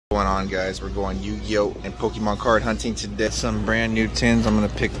going on, guys? We're going Yu-Gi-Oh and Pokemon card hunting today. Some brand new tins. I'm gonna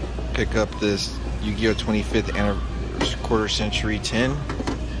pick up this Yu-Gi-Oh 25th anniversary quarter century tin.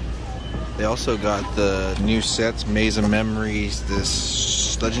 They also got the new sets, Maze of Memories,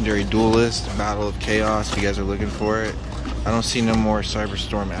 this legendary duelist, Battle of Chaos, if you guys are looking for it. I don't see no more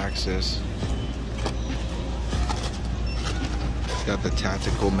Cyberstorm Access. Got the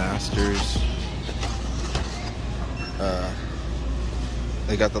Tactical Masters.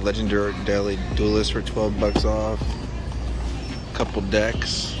 They got the legendary daily duelist for 12 bucks off. Couple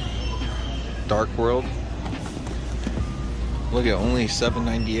decks. Dark World. Look at only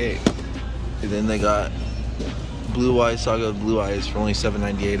 $7.98. And then they got Blue Eyes, Saga of Blue Eyes for only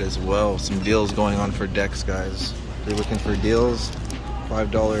 $7.98 as well. Some deals going on for decks, guys. If you're looking for deals,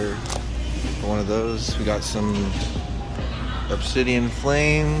 $5 for one of those. We got some Obsidian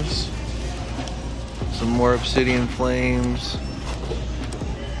Flames. Some more Obsidian Flames.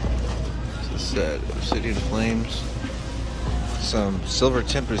 What's this set? Obsidian Flames. Some Silver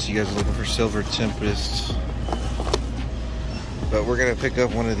Tempest. You guys are looking for Silver Tempest. But we're gonna pick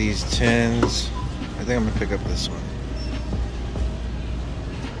up one of these tins. I think I'm gonna pick up this one.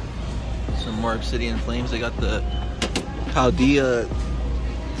 Some more Obsidian Flames. They got the Paldea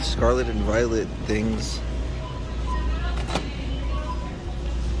Scarlet and Violet things.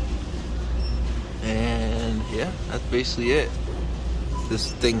 And yeah, that's basically it.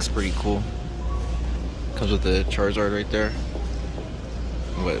 This thing's pretty cool. Comes with the Charizard right there.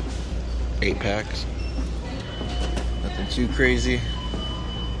 What, 8 packs? Nothing too crazy.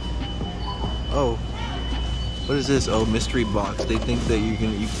 Oh, what is this? Oh, mystery box. They think that you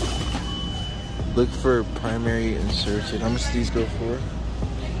look for primary inserted. How much do these go for?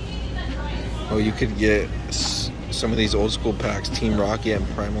 Oh, you could get some of these old school packs, Team Rocket and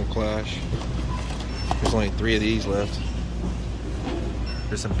Primal Clash. There's only 3 of these left.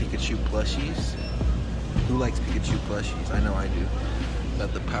 There's some Pikachu plushies. Who likes Pikachu plushies? I know I do.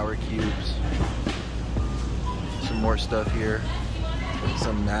 Got the Power Cubes. Some more stuff here.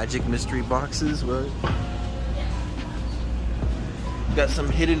 Some magic mystery boxes. What? Got some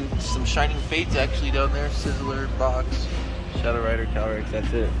hidden, some Shining Fates actually down there. Sizzler box. Shadow Rider, Calyrex,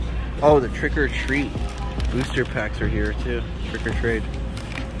 that's it. Oh, the Trick or Treat booster packs are here too. Trick or Trade.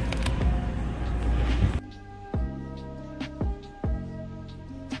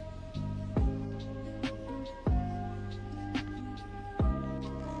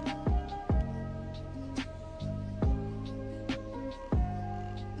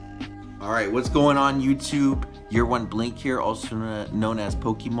 Alright, what's going on YouTube? Year One Blink here, also known as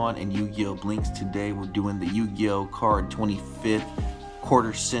Pokemon and Yu-Gi-Oh Blinks. Today we're doing the Yu-Gi-Oh card 25th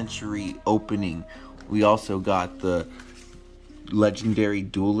quarter century opening. We also got the legendary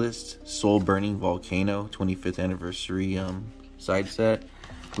duelist Soul Burning Volcano 25th anniversary side set.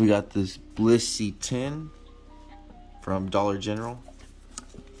 We got this Blissey tin from Dollar General.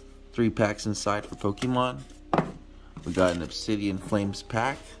 3 packs inside for Pokemon. We got an Obsidian Flames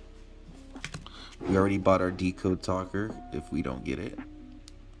pack. We already bought our Decode Talker. If we don't get it,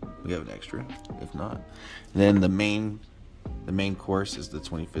 we have an extra. If not, and then the main course is the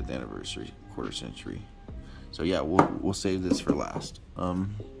 25th anniversary quarter century. So yeah, we'll save this for last.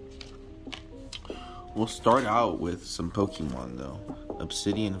 We'll start out with some Pokemon though.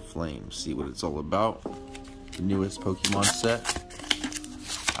 Obsidian Flames. See what it's all about. The newest Pokemon set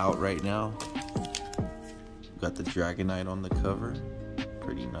out right now. Got the Dragonite on the cover.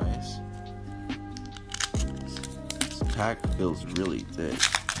 Pretty nice. Pack feels really thick.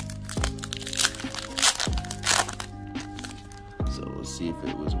 So let's see if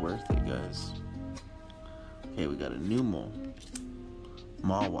it was worth it, guys. Okay, we got a Numel,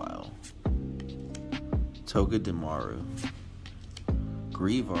 Mawile, Togedemaru,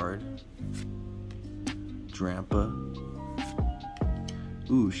 Grievard, Drampa.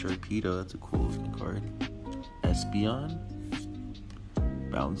 Ooh, Sharpedo, that's a cool looking card. Espeon,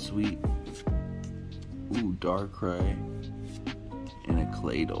 Bounsweet. Ooh, Darkrai, and a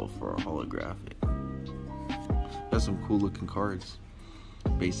Claydol for a holographic. Got some cool looking cards.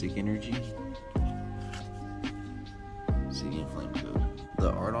 Basic Energy. Obsidian Flame Code.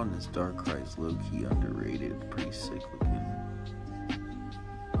 The art on this Darkrai is low-key underrated. Pretty sick looking.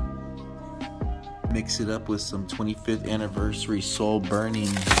 Mix it up with some 25th anniversary Soul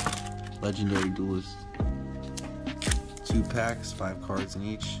Burning legendary duelist. 2 packs, 5 cards in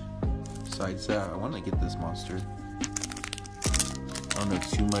each. Side set. I want to get this monster. I don't know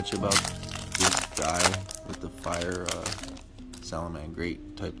too much about this guy with the fire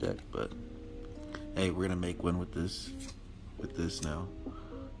Salamangreat type deck, but hey, we're gonna make one with this now.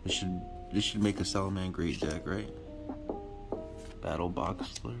 This should make a Salamangreat deck, right? Battle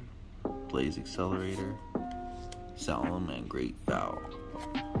Boxer, Blaze Accelerator, Salaman Great Foul.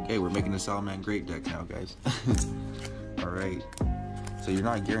 Okay, we're making a Salaman Great deck now, guys. Alright. So you're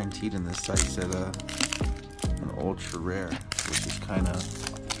not guaranteed in this site set an ultra rare, which is kind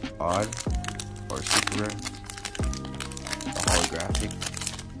of odd, or super rare. A holographic.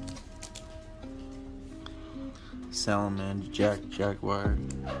 Salaman Jaguar,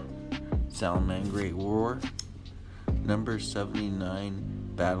 Salaman Great War, number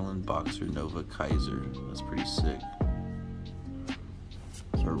 79 Battling Boxer Nova Kaiser. That's pretty sick.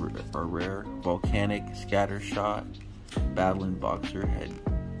 Our rare Volcanic Scattershot Battling Boxer Head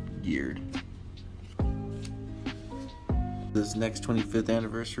Geared. This next 25th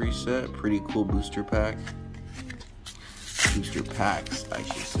anniversary set, pretty cool booster pack. Booster packs, I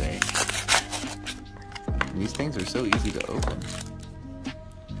should say. And these things are so easy to open.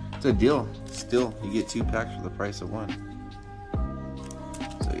 It's a deal. Still, you get 2 packs for the price of 1.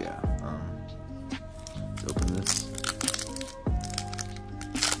 So yeah, let's open this.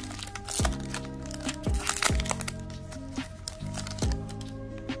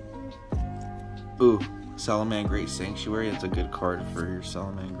 Ooh, Salaman Great Sanctuary. That's a good card for your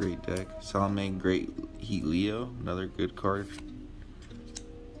Salaman Great deck. Salaman Great Yugioh, another good card.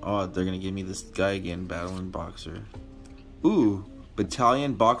 Oh, they're gonna give me this guy again, Battling Boxer. Ooh,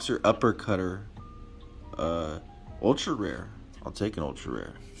 Battalion Boxer Uppercutter. Ultra rare. I'll take an ultra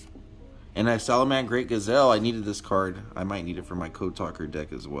rare. And I Salaman Great Gazelle. I needed this card. I might need it for my Code Talker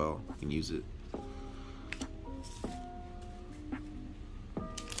deck as well. I can use it.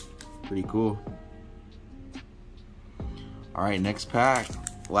 Pretty cool. Alright, next pack.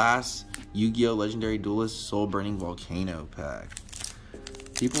 Last Yu-Gi-Oh! Legendary Duelist Soul Burning Volcano pack.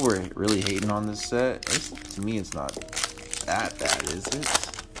 People were really hating on this set. To me, it's not that bad, is it?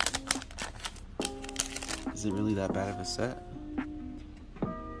 Is it really that bad of a set?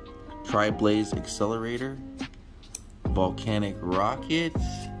 Tri-Blaze Accelerator, Volcanic Rocket,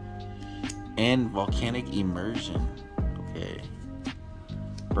 and Volcanic Immersion. Okay.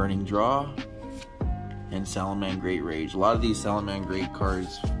 Burning Draw, and Salaman Great Rage. A lot of these Salaman Great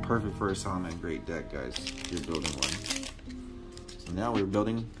cards, perfect for a Salaman Great deck, guys, if you're building one. So now we're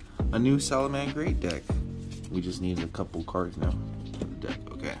building a new Salaman Great deck. We just need a couple cards now for the deck,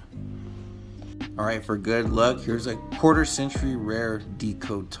 okay. Alright, for good luck, here's a quarter-century rare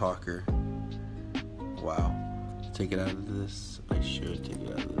Decode Talker. Wow. Take it out of this. I should take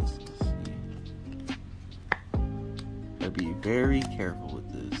it out of this. Let's see. Gotta be very careful with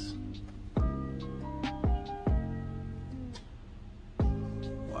this.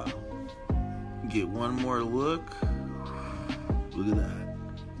 Wow. Get one more look. Look at that.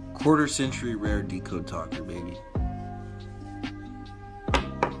 Quarter-century rare Decode Talker, baby.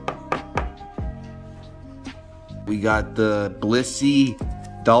 We got the Blissey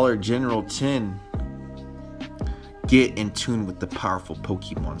Dollar General tin. Get in tune with the powerful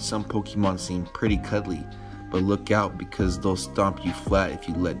Pokemon. Some Pokemon seem pretty cuddly, but look out because they'll stomp you flat if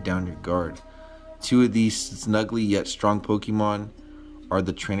you let down your guard. 2 of these snuggly yet strong Pokemon are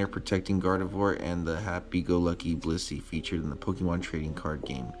the Trainer Protecting Gardevoir and the Happy-Go-Lucky Blissey featured in the Pokemon trading card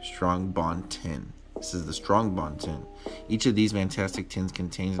game Strong Bond 10. This is the Strong Bond 10. Each of these fantastic tins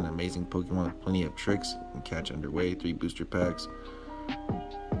contains an amazing Pokemon with plenty of tricks and catch underway. 3 booster packs.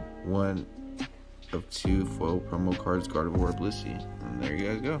 1 of 2 foil promo cards, Gardevoir, Blissey. And there you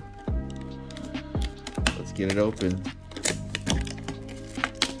guys go. Let's get it open.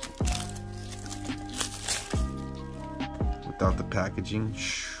 Without the packaging.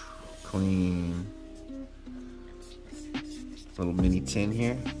 Clean. Little mini tin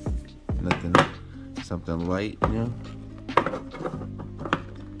here. Nothing. Something light, you know.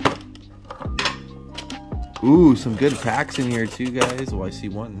 Ooh, some good packs in here too, guys. Oh, I see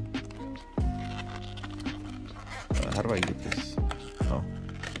one. How do I get this? Oh,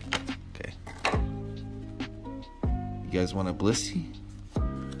 okay. You guys want a Blissey?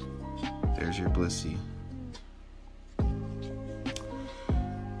 There's your Blissey.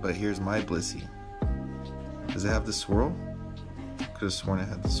 But here's my Blissey. Does it have the swirl? Could have sworn it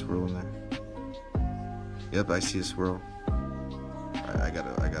had the swirl in there. Yep, I see a swirl. Alright, I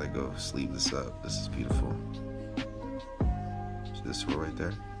gotta go sleeve this up. This is beautiful. See this swirl right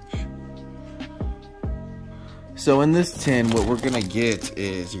there? So in this tin, what we're gonna get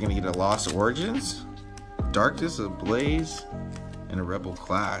is you're gonna get a Lost Origins, Darkness Ablaze, and a Rebel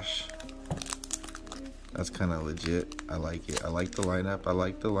Clash. That's kind of legit. I like it. I like the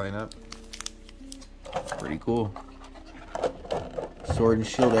lineup. Pretty cool. Sword and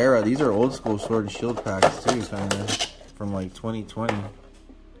Shield era. These are old school Sword and Shield packs too, kind of from like 2020. All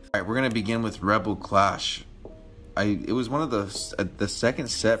right, we're gonna begin with Rebel Clash. it was one of the second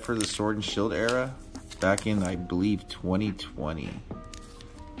set for the Sword and Shield era back in, I believe, 2020. You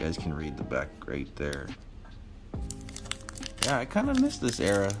guys can read the back right there. Yeah, I kind of missed this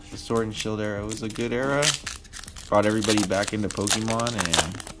era, the Sword and Shield era. It was a good era. Brought everybody back into Pokemon,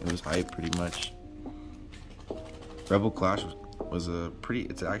 and it was hype pretty much. Rebel Clash was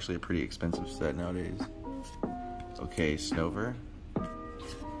it's actually a pretty expensive set nowadays. Okay, Snover.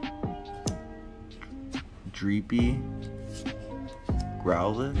 Dreepy.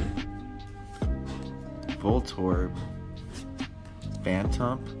 Growlithe. Voltorb.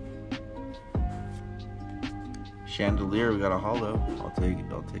 Phantump. Chandelier, we got a holo. I'll take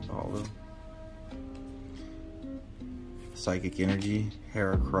a holo. Psychic Energy,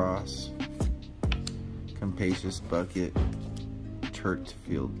 Heracross, Capacious Bucket, Turf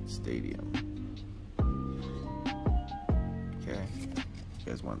Field Stadium. Okay, you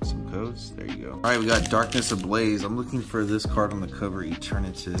guys want some codes? There you go. Alright, we got Darkness Ablaze. I'm looking for this card on the cover,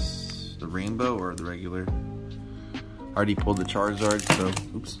 Eternatus. The rainbow or the regular? Already pulled the Charizard, so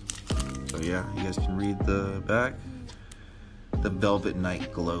oops. So yeah, you guys can read the back. The Velvet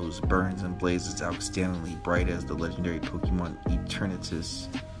Knight glows, burns, and blazes outstandingly bright as the legendary Pokemon Eternatus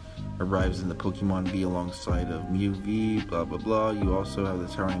arrives in the Pokemon V alongside of Mew V, blah blah blah. You also have the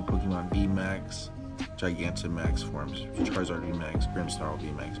towering Pokemon V Max, Gigantamax forms, Charizard V Max, Grimmsnarl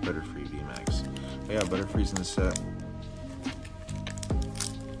V Max, Butterfree V Max. But yeah, Butterfree's in the set.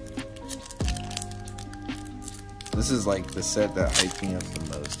 This is like the set that hyped me up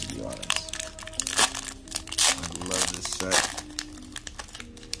the most, to be honest. I love this set.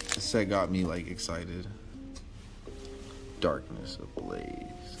 This set got me like excited. Darkness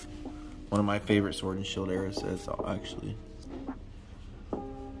Ablaze. One of my favorite Sword and Shield era sets, actually.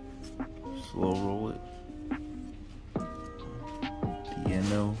 Slow roll it.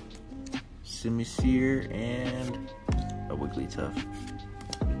 Piano, Simisear, and a Wigglytuff.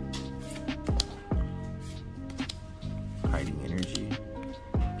 Hiding Energy,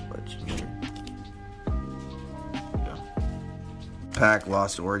 Legendary. Yeah. Pack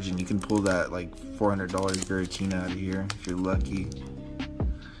Lost Origin. You can pull that like $400 Giratina out of here if you're lucky.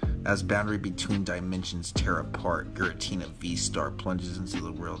 As boundary between dimensions tear apart, Giratina V-Star plunges into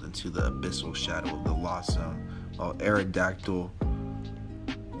the world into the abyssal shadow of the Lost Zone, while Aerodactyl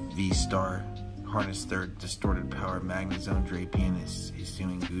V-Star harness their distorted power. Magnezone, Drapion,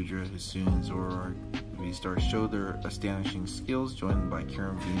 Hisuian Goodra, Hisuian Zoroark V-Star show their astonishing skills, joined by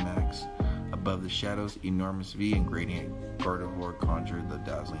Kyurem V-Max. Above the shadows, Enormous V and Gradient Gardevoir conjure the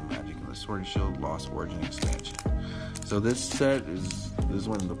dazzling magic of the Sword and Shield Lost Origin expansion. So this set is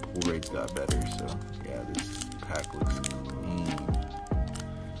when the pull rates got better, so yeah, this pack looks clean.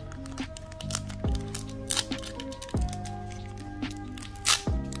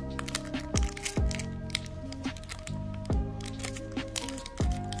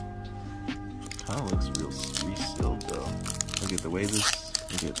 Kinda looks real resealed though. Look at the way this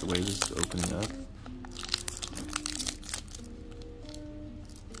is opening up.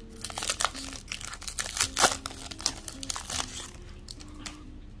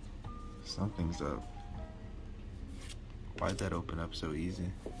 Something's up. Why'd that open up so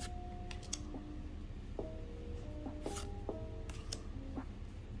easy?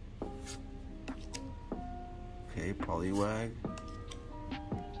 Okay, Poliwag,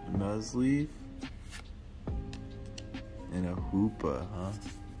 Nuzleaf, and a Hoopa, huh?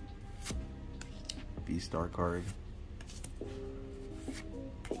 V-Star card.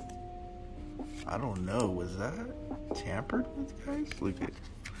 I don't know, was that tampered with, guys? Look at.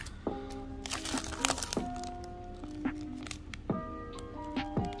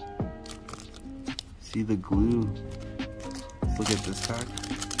 See the glue. Let's look at this pack.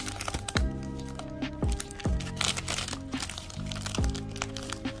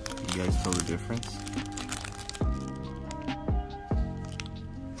 You guys tell the difference?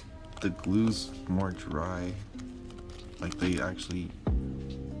 The glue's more dry. Like they actually.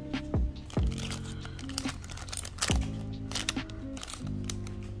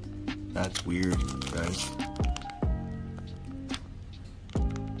 That's weird, guys.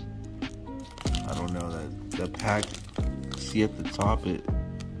 I don't know, that the pack, see at the top it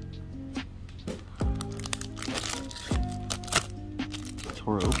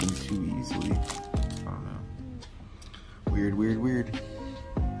tore open too easily.